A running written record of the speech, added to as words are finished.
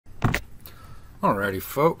Alrighty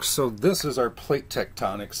folks, so this is our plate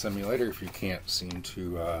tectonic simulator. If you can't seem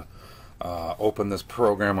to open this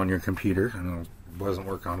program on your computer, I know it doesn't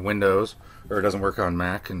work on Windows, or it doesn't work on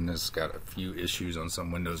Mac, and it's got a few issues on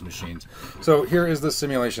some Windows machines. So here is the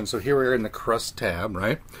simulation. So here we're in the crust tab,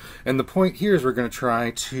 right? And the point here is we're going to try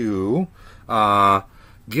to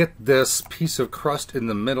get this piece of crust in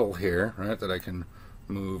the middle here, right, that I can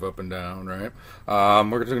move up and down, right?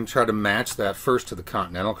 We're going to try to match that first to the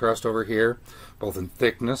continental crust over here, both in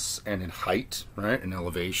thickness and in height, right, and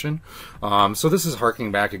elevation. So this is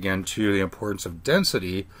harking back again to the importance of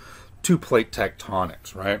density to plate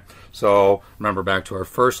tectonics, right? So remember back to our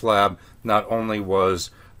first lab, not only was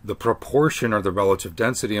the proportion or the relative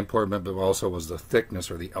density important, but also was the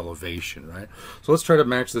thickness or the elevation, right? So let's try to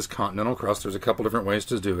match this continental crust. There's a couple different ways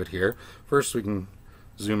to do it here. First, we can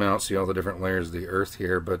zoom out, see all the different layers of the earth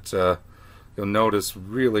here, but you'll notice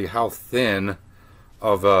really how thin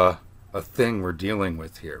of a thing we're dealing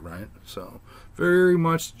with here, right? So very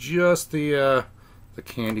much just the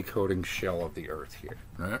candy coating shell of the earth here,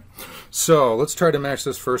 right? So let's try to match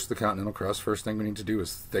this first, the continental crust. First thing we need to do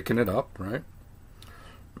is thicken it up, right?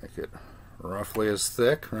 Make it roughly as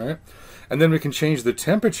thick, right? And then we can change the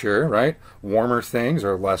temperature, right? Warmer things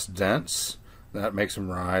are less dense. That makes them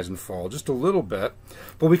rise and fall just a little bit.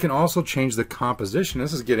 But we can also change the composition.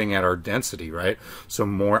 This is getting at our density, right? So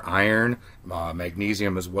more iron,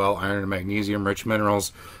 magnesium as well. Iron and magnesium rich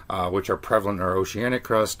minerals, which are prevalent in our oceanic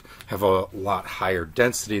crust, have a lot higher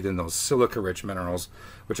density than those silica rich minerals,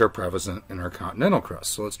 which are prevalent in our continental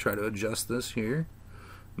crust. So let's try to adjust this here.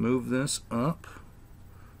 Move this up.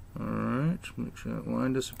 All right, make sure that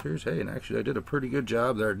line disappears. Hey, and actually I did a pretty good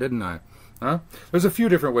job there, didn't I? Huh? There's a few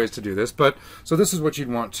different ways to do this, but so this is what you'd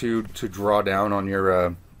want to draw down on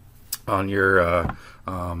your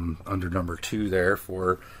under number 2 there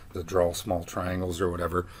for the draw small triangles or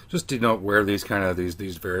whatever, just to note where these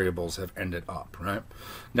these variables have ended up, right?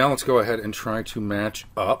 Now let's go ahead and try to match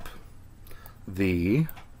up the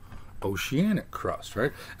oceanic crust,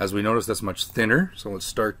 right? As we notice, that's much thinner, so let's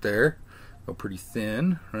start there. Go pretty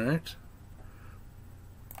thin, right?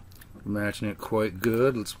 Matching it quite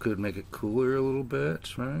good. Let's make it cooler a little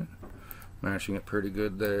bit, right? Matching it pretty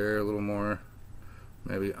good there. A little more,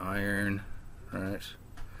 maybe iron, right?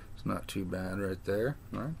 It's not too bad right there,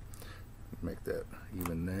 right? Make that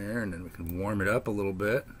even there, and then we can warm it up a little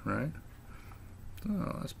bit, right?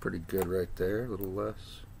 Oh, that's pretty good right there. A little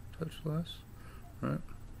less, touch less, right?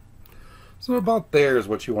 So about there is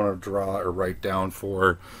what you want to draw or write down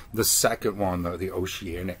for the second one, the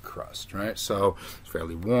oceanic crust, right? So it's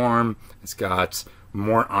fairly warm. It's got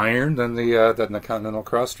more iron than the continental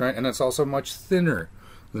crust, right? And it's also much thinner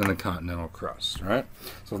than the continental crust, right?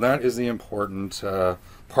 So that is the important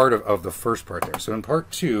part of the first part there. So in part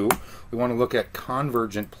 2, we want to look at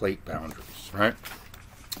convergent plate boundaries, right?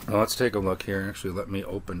 Now let's take a look here. Actually, let me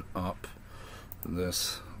open up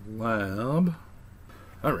this lab.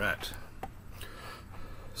 All right.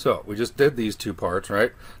 So we just did these 2 parts,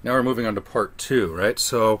 right? Now we're moving on to part 2, right?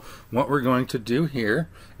 So what we're going to do here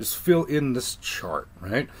is fill in this chart,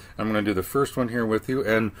 right? I'm going to do the first one here with you,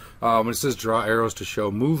 and when it says draw arrows to show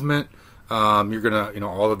movement, you're going to,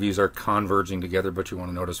 all of these are converging together, but you want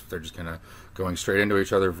to notice if they're just kind of going straight into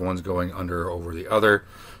each other, if one's going under or over the other.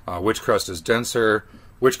 Which crust is denser?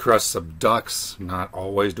 Which crust subducts? Not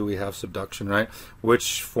always do we have subduction, right?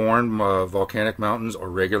 Which form volcanic mountains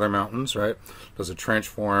or regular mountains, right? Does a trench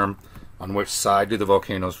form? On which side do the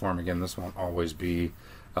volcanoes form? Again, this won't always be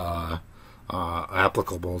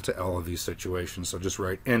applicable to all of these situations. So just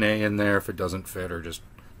write NA in there if it doesn't fit, or just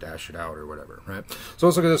dash it out or whatever, right? So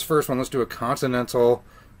let's look at this first one. Let's do a continental.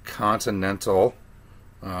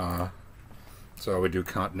 So we do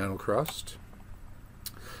continental crust.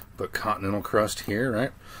 Put continental crust here,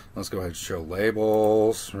 right? Let's go ahead and show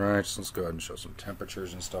labels, right? So let's go ahead and show some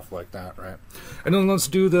temperatures and stuff like that, right? And then let's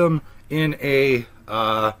do them in a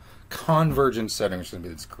convergent setting, which is going to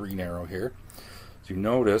be this green arrow here. So you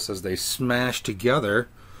notice as they smash together,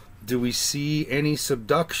 do we see any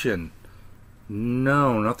subduction?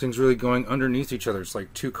 No, nothing's really going underneath each other. It's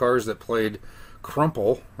like 2 cars that played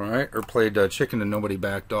crumple, right, or played chicken and nobody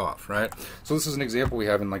backed off, right? So this is an example we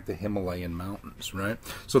have in like the Himalayan mountains, right?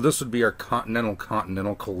 So this would be our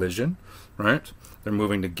continental collision, right? They're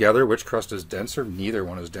moving together. Which crust is denser? Neither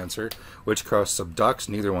one is denser. Which crust subducts?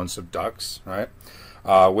 Neither one subducts, right?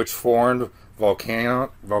 Which formed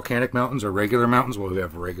volcanic mountains or regular mountains? Well, we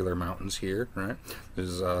have regular mountains here, right?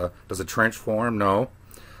 Does a trench form? No.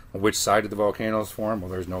 Which side did the volcanoes form? Well,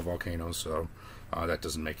 there's no volcanoes, so that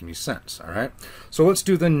doesn't make any sense, all right? So let's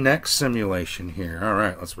do the next simulation here. All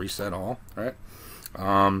right, let's reset all right?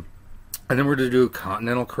 And then we're going to do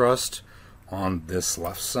continental crust on this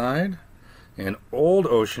left side and old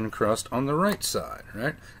ocean crust on the right side,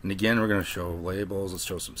 right? And again, we're going to show labels. Let's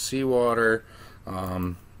show some seawater.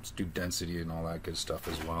 Let's do density and all that good stuff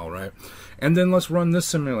as well, right? And then let's run this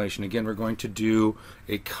simulation. Again, we're going to do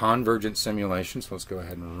a convergent simulation. So let's go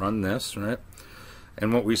ahead and run this, right?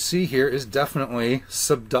 And what we see here is definitely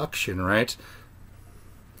subduction, right?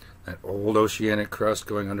 That old oceanic crust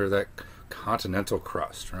going under that continental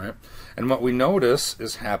crust, right? And what we notice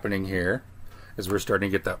is happening here is we're starting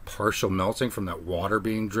to get that partial melting from that water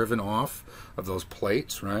being driven off of those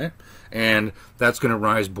plates, right? And that's going to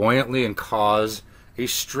rise buoyantly and cause a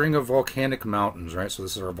string of volcanic mountains, right? So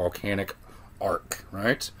this is our volcanic arc,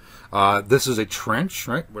 right? This is a trench,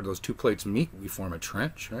 right? Where those two plates meet, we form a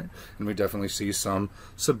trench, right? And we definitely see some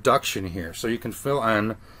subduction here. So you can fill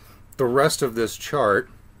in the rest of this chart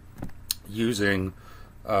using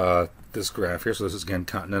this graph here. So this is, again,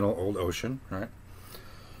 continental old ocean, right?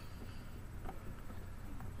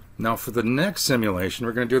 Now for the next simulation,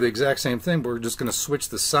 we're going to do the exact same thing, but we're just going to switch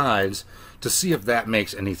the sides to see if that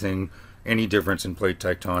makes any difference in plate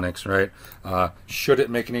tectonics, right? Should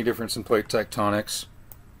it make any difference in plate tectonics?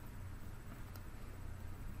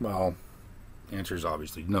 Well, the answer is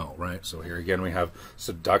obviously no, right? So here again we have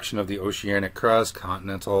subduction of the oceanic crust,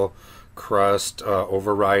 continental crust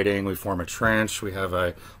overriding. We form a trench. We have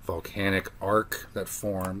a volcanic arc that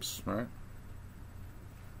forms, right?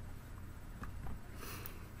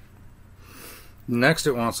 Next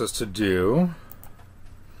it wants us to do,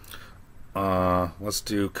 let's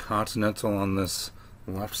do continental on this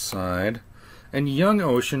left side and young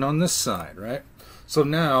ocean on this side, right? So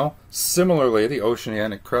now, similarly, the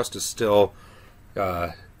oceanic crust is still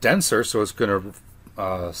denser, so it's going to,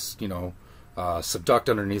 subduct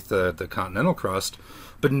underneath the continental crust.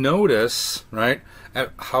 But notice, right,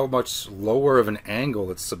 at how much lower of an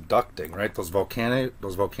angle it's subducting, right? Those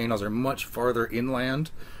volcanoes are much farther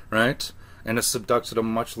inland, right? And it's subducts at a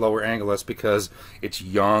much lower angle. That's because it's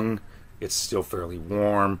young, it's still fairly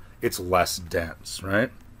warm, it's less dense, right?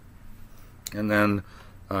 And then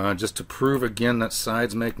just to prove again that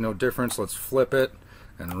sides make no difference, let's flip it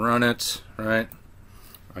and run it, right?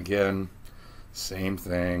 Again, same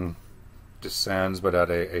thing, descends but at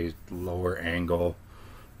a lower angle,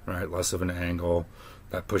 right? Less of an angle.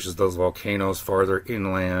 That pushes those volcanoes farther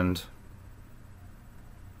inland.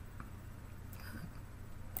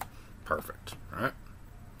 Perfect, right?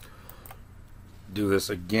 Do this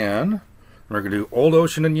again. We're going to do old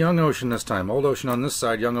ocean and young ocean this time. Old ocean on this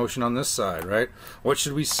side, young ocean on this side, right? What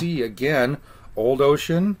should we see? Again, old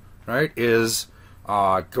ocean, right, is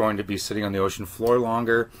going to be sitting on the ocean floor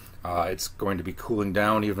longer. It's going to be cooling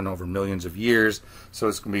down even over millions of years. So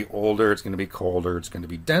it's going to be older, it's going to be colder, it's going to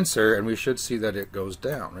be denser, and we should see that it goes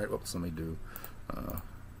down, right? Whoops, let me do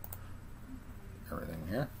everything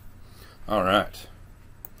here. All right.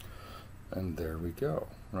 And there we go,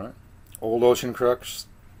 right? Old ocean crust,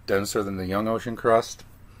 denser than the young ocean crust,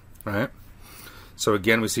 right? So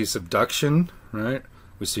again, we see subduction, right?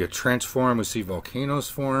 We see a trench form, we see volcanoes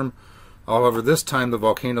form. However, this time the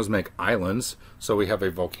volcanoes make islands, so we have a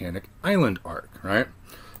volcanic island arc, right?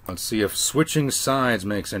 Let's see if switching sides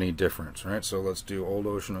makes any difference, right? So let's do old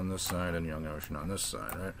ocean on this side and young ocean on this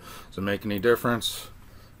side, right? Does it make any difference?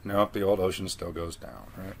 Nope, the old ocean still goes down,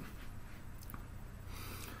 right?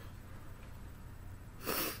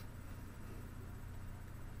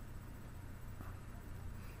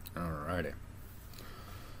 Alrighty.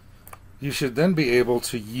 You should then be able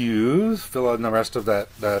to fill out the rest of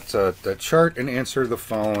that chart and answer the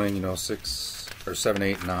following, 6 or 7,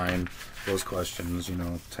 8, 9, those questions,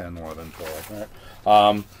 10, 11, 12,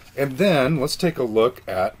 right? And then let's take a look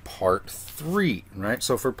at part 3, right?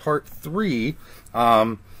 So for part 3,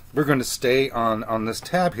 we're going to stay on this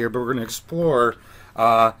tab here, but we're going to explore,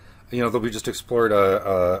 we just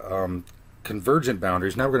explored convergent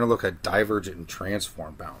boundaries. Now we're going to look at divergent and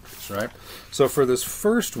transform boundaries, right? So for this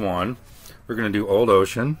first one, we're going to do old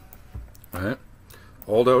ocean, right?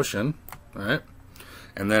 Old ocean, right?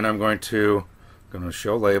 And then I'm going to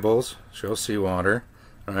show labels, show seawater,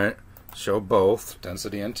 right? Show both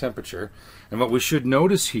density and temperature. And what we should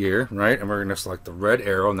notice here, right? And we're going to select the red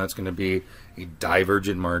arrow, and that's going to be a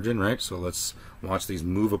divergent margin, right? So let's watch these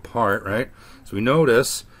move apart, right? So we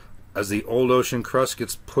notice as the old ocean crust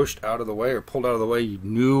gets pushed out of the way or pulled out of the way,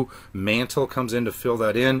 new mantle comes in to fill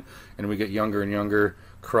that in, and we get younger and younger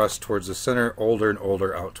crust towards the center, older and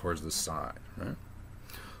older out towards the side, right?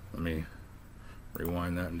 Let me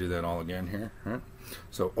rewind that and do that all again here, right?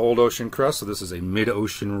 So old ocean crust, so this is a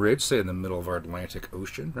mid-ocean ridge, say in the middle of our Atlantic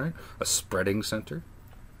Ocean, right? A spreading center.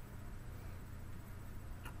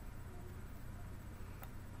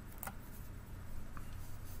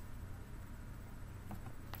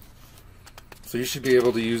 So you should be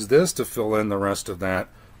able to use this to fill in the rest of that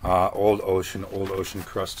old ocean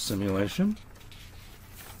crust simulation.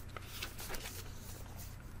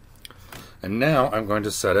 And now I'm going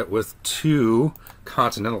to set it with 2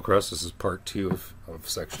 continental crusts. This is part 2 of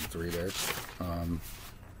section 3 there.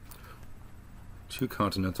 2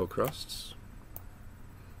 continental crusts.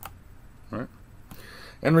 All right.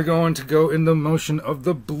 And we're going to go in the motion of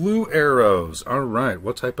the blue arrows. All right,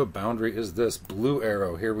 what type of boundary is this? Blue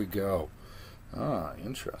arrow, here we go. Ah,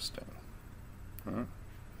 interesting. Huh.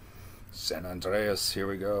 San Andreas, here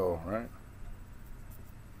we go, right?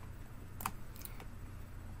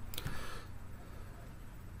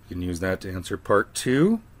 You can use that to answer part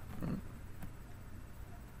 2.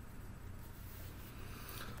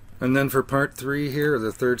 And then for part 3 here,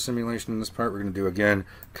 the third simulation in this part, we're going to do again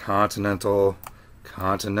continental,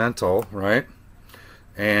 right?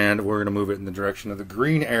 And we're going to move it in the direction of the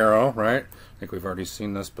green arrow, right? I think we've already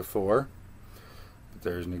seen this before. But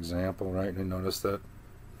there's an example, right? And notice that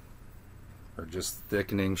we're just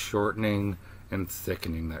thickening, shortening, and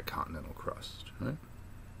thickening that continental crust, right?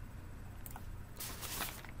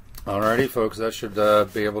 Alrighty, folks, that should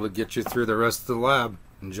be able to get you through the rest of the lab.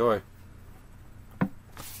 Enjoy.